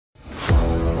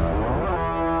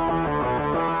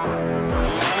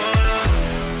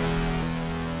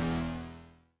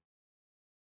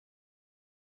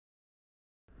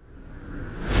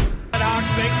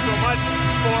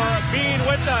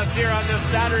games here on this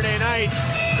Saturday night.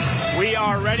 We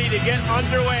are ready to get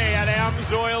underway at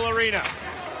Amsoil Arena.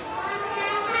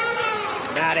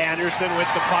 Matt Anderson with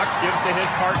the puck, gives to his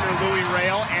partner Louis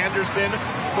Rail. Anderson,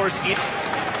 of course,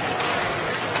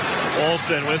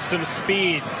 Olsen with some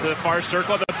speed to the far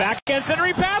circle. The backhand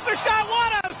centering pass, a shot.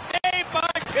 What a save by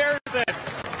Pearson.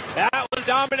 That was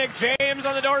Dominic James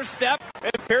on the doorstep,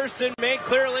 and Pearson made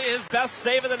clearly his best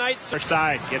save of the night.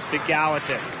 Side gives to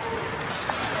Gallatin.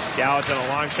 Gallatin, a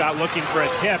long shot looking for a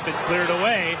tip. It's cleared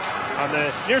away on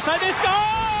the near side. They score!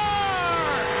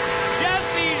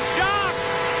 Jesse Jacques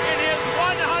in his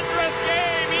 100th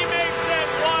game. He makes it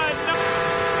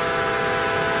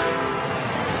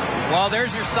 1. Well,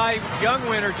 there's your Cy Young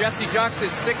winner, Jesse Jacques'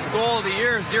 6th goal of the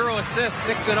year, 0 assists,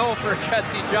 6-0 for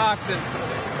Jesse Jacques. And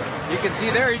you can see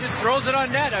there, he just throws it on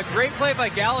net. A great play by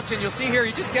Gallatin. You'll see here,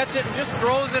 he just gets it and just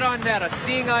throws it on net. A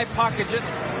seeing eye puck. It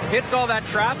just hits all that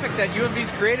traffic that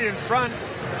UNB's created in front.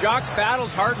 Jacques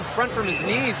battles hard in front from his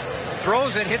knees,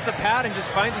 throws it, hits a pad, and just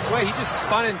finds its way. He just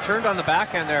spun and turned on the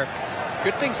backhand there.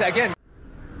 Good things again.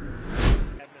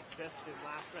 An assist in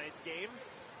last night's game.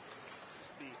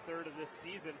 Just the 3rd of this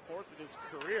season, 4th of his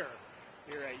career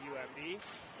here at UNB.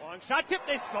 Long shot, tip,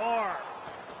 they score.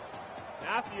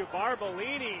 Matthew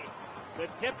Barbolini, the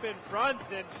tip in front,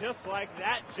 and just like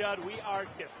that, Judd, we are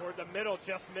just toward the middle,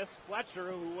 just missed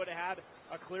Fletcher, who would have had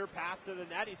a clear path to the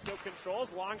net. He still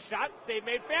controls, long shot, save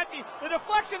made, Fanti, the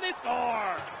deflection, they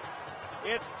score!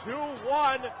 It's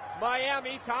 2-1,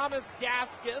 Miami, Thomas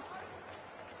Daskis.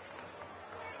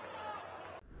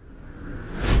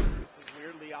 This is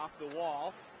weirdly off the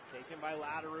wall, taken by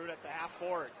Latterud at the half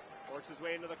boards. Works his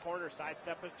way into the corner,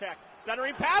 sidestep a check.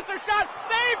 Centering pass, or shot,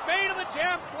 save made of the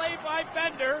jam, play by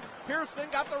Bender. Pearson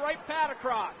got the right pad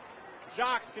across.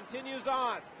 Jacques continues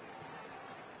on.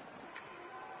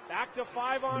 Back to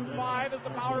 5-on-5 as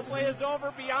the power play is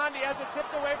over. Beyond, he has it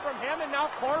tipped away from him, and now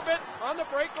Corbett on the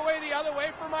breakaway the other way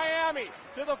for Miami.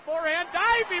 To the forehand,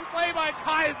 diving play by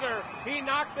Kaiser. He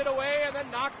knocked it away and then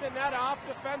knocked the net off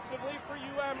defensively for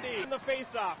UMD. In the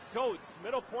faceoff, Coates,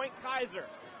 middle point, Kaiser.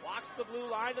 Walks the blue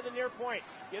line to the near point.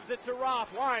 Gives it to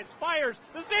Roth. Lines. Fires.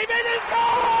 The save made is score!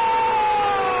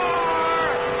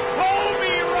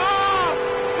 Toby Roth!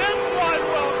 This one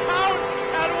will count,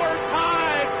 and we're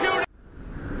tied.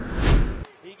 2-2.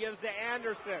 He gives to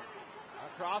Anderson.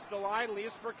 Across the line.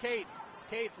 Leaves for Cates.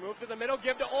 Cates move to the middle.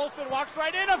 Give to Olsen. Walks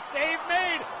right in. A save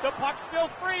made. The puck's still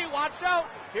free. Watch out.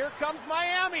 Here comes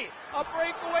Miami. A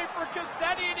breakaway for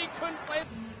Cassetti, and he couldn't play.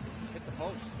 Hit the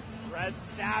post. Red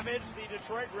Savage, the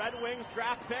Detroit Red Wings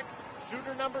draft pick,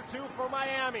 shooter number 2 for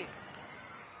Miami.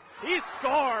 He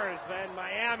scores, and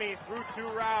Miami through 2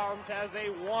 rounds has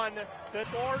a 1 to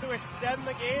score to extend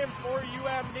the game for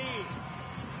UMD.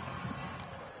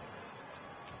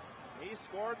 He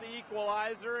scored the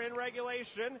equalizer in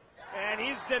regulation, and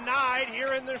he's denied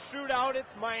here in the shootout.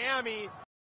 It's Miami